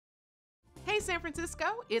San Francisco,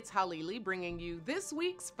 it's Halili bringing you this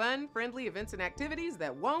week's fun, friendly events and activities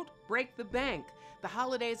that won't break the bank. The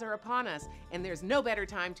holidays are upon us, and there's no better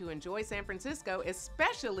time to enjoy San Francisco,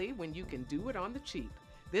 especially when you can do it on the cheap.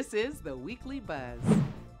 This is the Weekly Buzz.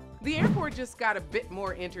 The airport just got a bit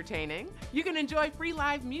more entertaining. You can enjoy free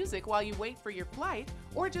live music while you wait for your flight,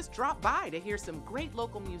 or just drop by to hear some great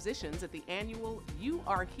local musicians at the annual You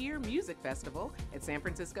Are Here Music Festival at San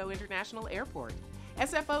Francisco International Airport.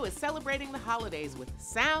 SFO is celebrating the holidays with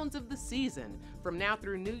Sounds of the Season. From now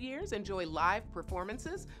through New Year's, enjoy live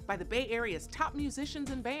performances by the Bay Area's top musicians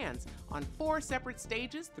and bands on 4 separate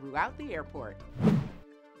stages throughout the airport.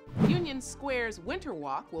 Union Square's Winter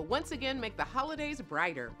Walk will once again make the holidays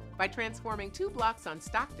brighter by transforming 2 blocks on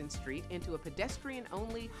Stockton Street into a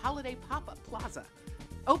pedestrian-only holiday pop-up plaza.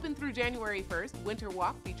 Open through January 1st, Winter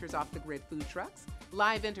Walk features off-the-grid food trucks,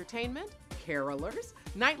 live entertainment, carolers,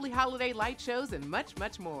 nightly holiday light shows, and much,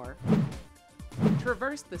 much more.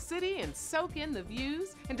 Traverse the city and soak in the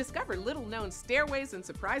views and discover little-known stairways and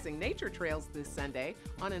surprising nature trails this Sunday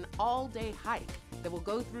on an all-day hike that will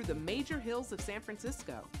go through the major hills of San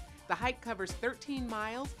Francisco. The hike covers 13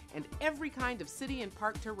 miles and every kind of city and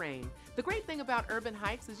park terrain. The great thing about urban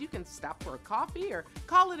hikes is you can stop for a coffee or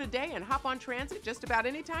call it a day and hop on transit just about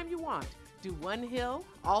any time you want. Do one hill,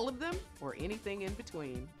 all of them, or anything in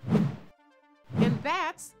between. And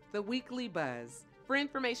that's the Weekly Buzz. For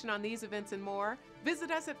information on these events and more, visit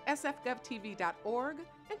us at SFGovTV.org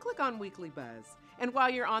and click on Weekly Buzz. And while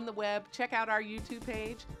you're on the web, check out our YouTube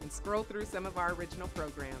page and scroll through some of our original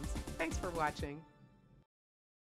programs. Thanks for watching.